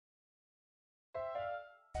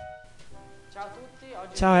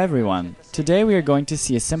Ciao everyone! Today we are going to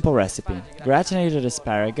see a simple recipe, gratinated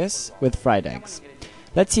asparagus with fried eggs.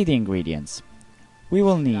 Let's see the ingredients. We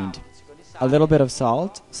will need a little bit of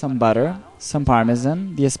salt, some butter, some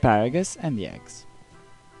parmesan, the asparagus, and the eggs.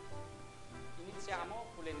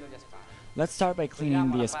 Let's start by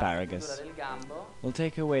cleaning the asparagus. We'll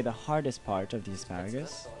take away the hardest part of the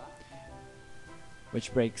asparagus,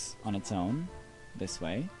 which breaks on its own, this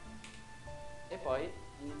way.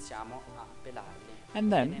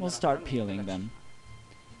 And then we'll start peeling them,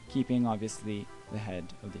 keeping obviously the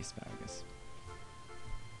head of the asparagus.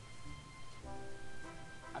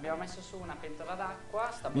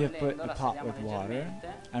 We have put a pot with water,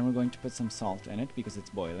 and we're going to put some salt in it because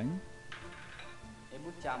it's boiling.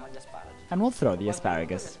 And we'll throw the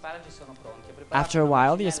asparagus. After a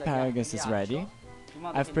while, the asparagus is ready.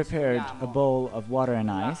 I've prepared a bowl of water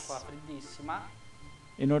and ice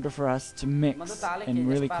in order for us to mix in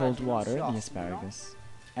really cold water the asparagus.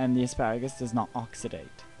 And the asparagus does not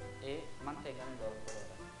oxidate.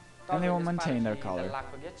 And they will maintain their color.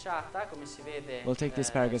 We'll take the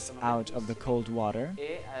asparagus out of the cold water.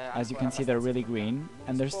 As you can see, they're really green,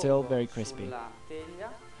 and they're still very crispy.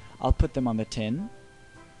 I'll put them on the tin.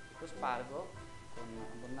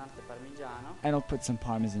 And I'll put some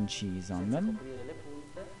Parmesan cheese on them,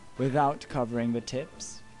 without covering the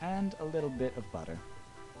tips, and a little bit of butter.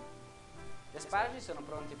 The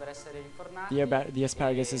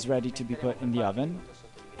asparagus is ready to be put in the oven,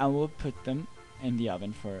 and we'll put them in the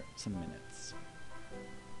oven for some minutes.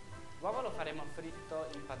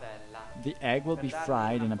 The egg will be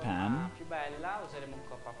fried in a pan.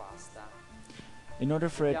 In order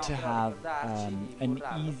for it to have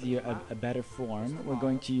a better form, we're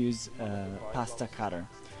going to use a pasta cutter.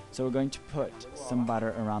 So we're going to put some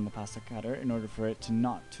butter around the pasta cutter in order for it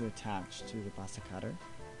not to attach to the pasta cutter.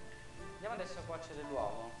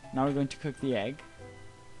 Now we're going to cook the egg.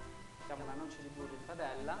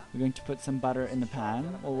 We're going to put some butter in the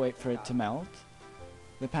pan. We'll wait for it to melt.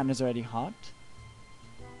 The pan is already hot.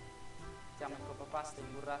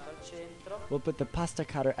 We'll put the pasta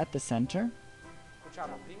cutter at the center.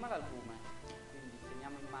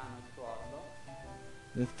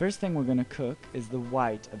 The first thing we're going to cook is the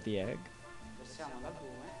white of the egg.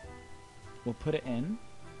 We'll put it in.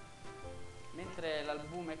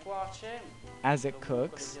 As it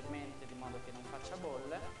cooks,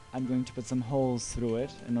 I'm going to put some holes through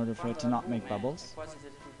it in order for it to not make bubbles.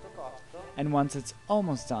 And once it's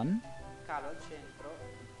almost done,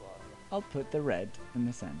 I'll put the red in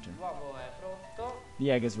the center.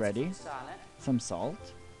 The egg is ready. Some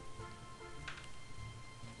salt.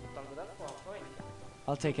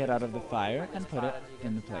 I'll take it out of the fire and put it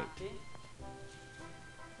in the plate.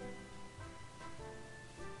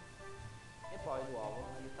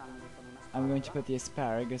 I'm going to put the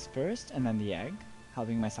asparagus first and then the egg,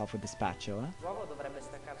 helping myself with the spatula.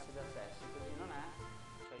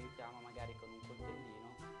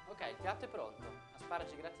 Ok, il piatto è pronto.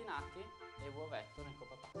 Asparagi gratinati e uovetto nel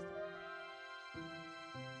coppa